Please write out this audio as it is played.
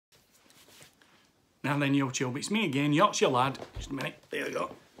Now then YouTube, it's me again, Yorkshire lad. Just a minute, there we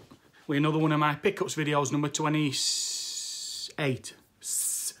go. With another one of my pickups videos, number 28.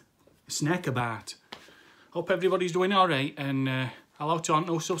 Snake-a-bart. Hope everybody's doing alright, and hello to our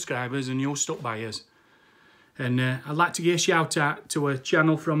new subscribers and new stuck buyers. And I'd like to give a shout out to a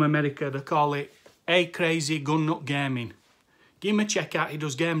channel from America. They call it A Crazy Gun Nut Gaming. Give him a check out. He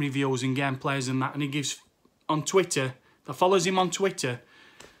does game reviews and gameplays and that, and he gives on Twitter. If follows him on Twitter,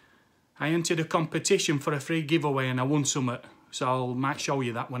 I entered a competition for a free giveaway and I won something. So I might show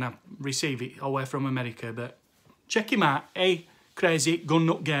you that when I receive it away from America. But check him out. A Crazy Gun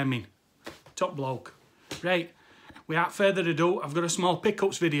Nut Gaming. Top bloke. Right. Without further ado, I've got a small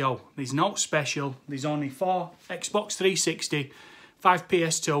pickups video. There's no special. There's only 4 Xbox 360, 5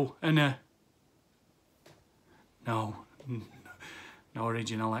 PS2 and a... No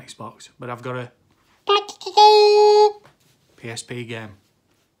original Xbox. But I've got a PSP game.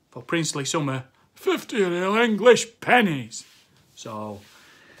 For princely summer, 50 real English pennies. So,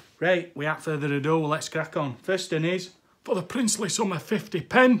 right, without further ado, let's crack on. First thing is, for the princely summer 50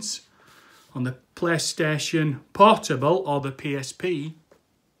 pence, on the PlayStation Portable, or the PSP,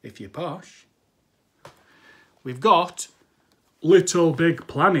 if you're posh, we've got Little Big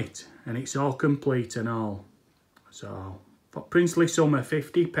Planet, and it's all complete and all. So, for princely summer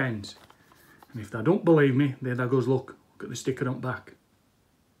 50 pence. And if they don't believe me, there that goes, look at the sticker on the back.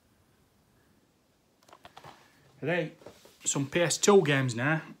 Right, some PS2 games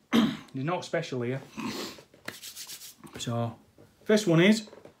now. There's not special here. So, first one is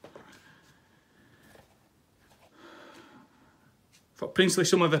for princely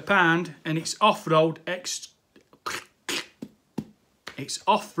sum of £1, and it's off-road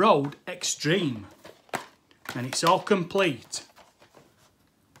extreme, and it's all complete.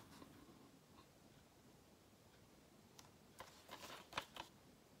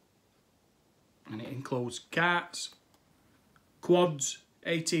 And it includes karts, quads,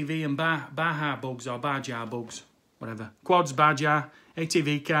 ATV and Baja bugs or Baja bugs, whatever. Quads, Baja,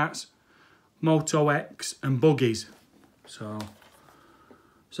 ATV karts, Moto X and buggies. So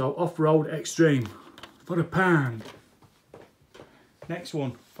off-road extreme for £1. Next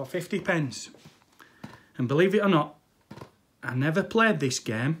one for 50 pence. And believe it or not, I never played this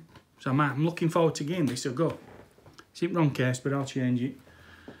game, so I'm looking forward to getting this a go. It's in wrong case, but I'll change it.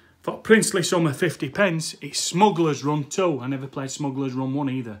 For princely summer 50 pence, it's Smuggler's Run 2. I never played Smuggler's Run 1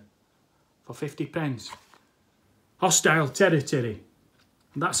 either. For 50 pence. Hostile Territory.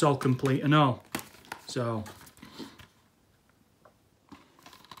 And that's all complete and all. So.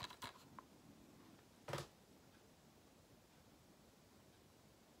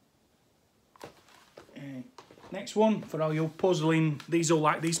 Next one, for all you puzzling, these are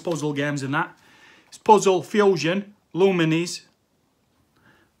like these puzzle games and that. It's Puzzle Fusion, Luminis,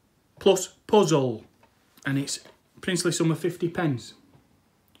 plus Puzzle, and it's princely sum of 50 pence.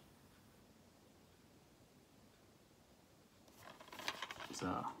 So,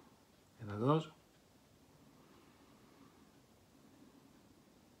 here that goes.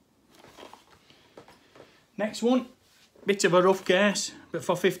 Next one, bit of a rough case, but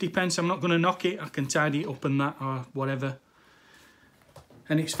for 50 pence I'm not going to knock it. I can tidy it up and that or whatever.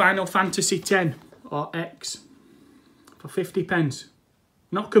 And it's Final Fantasy X or X for 50 pence.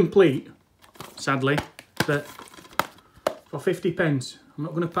 Not complete, sadly, but for 50 pence. I'm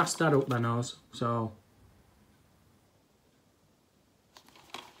not going to pass that up my nose, so.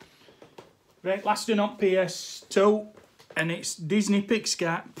 Right, last one on PS2, and it's Disney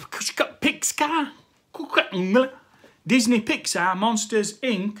Pixar. Disney Pixar Monsters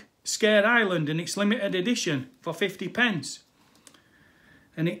Inc. Scare Island, and it's limited edition for 50 pence.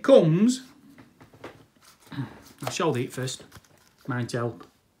 And it comes, I'll show it first. Might help.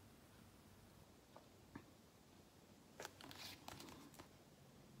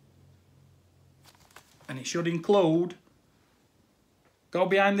 And it should include go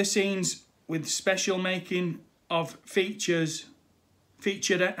behind the scenes with special making of features,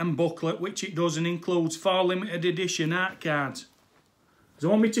 featurette and booklet, which it does, and includes 4 limited edition art cards. Does it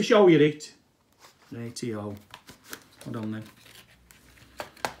want me to show you it? Righty-o. Hold on then.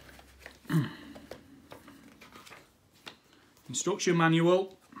 Instruction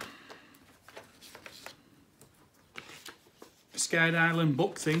manual, Scare Island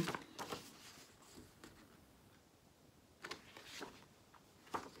book thing,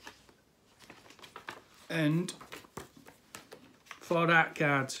 and 4 art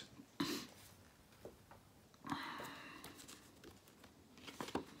cards.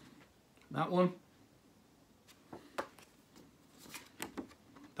 That one,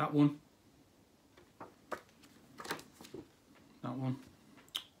 that one, that one,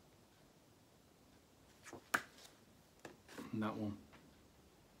 and that one.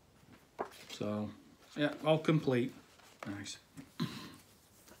 So, yeah, all complete. Nice.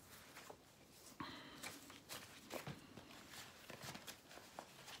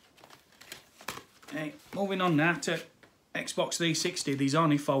 Hey, moving on now to Xbox 360. These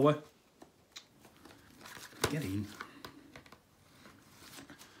only four. Get in.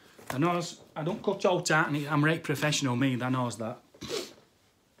 I knows I don't cut out that, and I'm right professional, me, that knows that.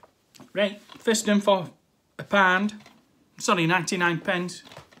 Right, first them for £1. Sorry, 99 pence.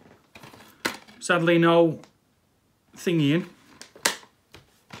 Sadly, no thingy in.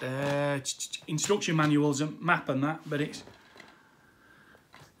 Instruction manuals and map and that, but it's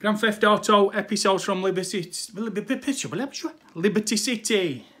Grand Theft Auto episodes from Liberty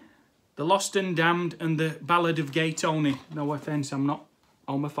City, The Lost and Damned, and The Ballad of Gay Tony. No offence, I'm not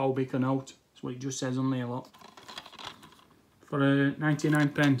homophobic or not. That's what it just says on there, look. For 99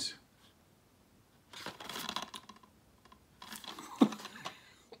 pence.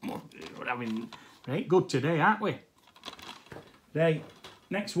 We're having right good today, aren't we? Right,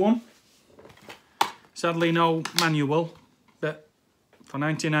 next one. Sadly, no manual, but for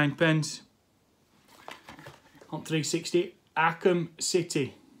 99 pence on 360, Arkham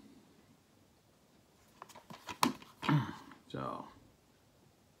City. So,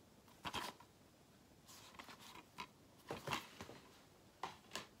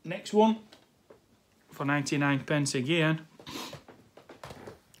 next one for 99 pence again.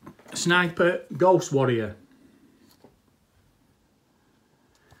 Sniper Ghost Warrior.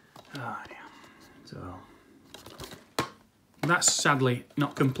 Oh, yeah. So that's sadly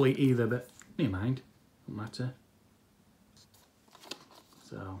not complete either, but never mind, don't matter.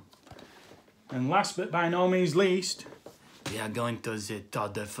 So, and last but by no means least, we are going to the Tour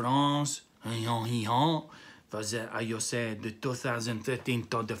de France. For the, you say, the 2013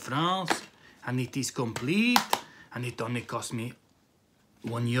 Tour de France, and it is complete, and it only cost me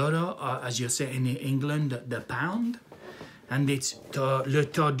 €1, as you say in England, the pound, and it's Le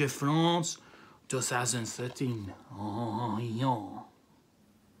Tour de France 2013.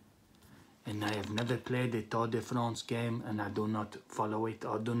 And I have never played the Tour de France game, and I do not follow it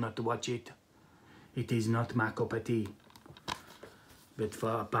or do not watch it. It is not my cup of tea. But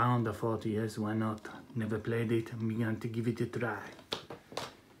for £1 or 40 years, why not? Never played it. I'm going to give it a try.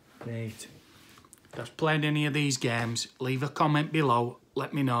 Right. If you've played any of these games, leave a comment below.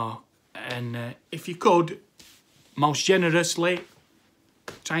 Let me know. And if you could, most generously,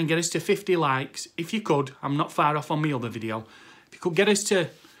 try and get us to 50 likes. If you could, I'm not far off on my other video. If you could get us to,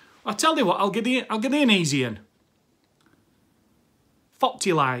 I'll tell you what, I'll give you an easy one.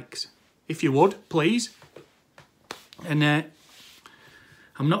 40 likes, if you would, please. And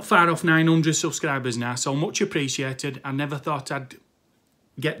I'm not far off 900 subscribers now, so much appreciated. I never thought I'd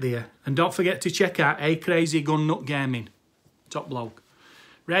get there. And don't forget to check out A Crazy Gun Nut Gaming. Top bloke.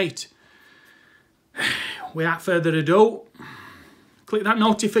 Right. Without further ado, click that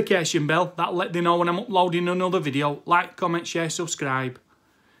notification bell. That'll let you know when I'm uploading another video. Like, comment, share, subscribe.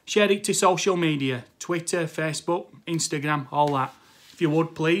 Share it to social media. Twitter, Facebook, Instagram, all that. If you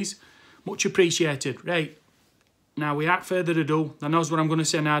would, please. Much appreciated. Right. Now, without further ado, that knows what I'm going to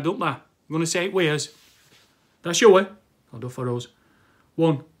say now, don't I? I'm going to say it with us. That's your way. I'll do for us.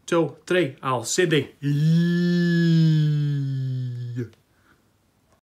 1, 2, 3. I'll see thee.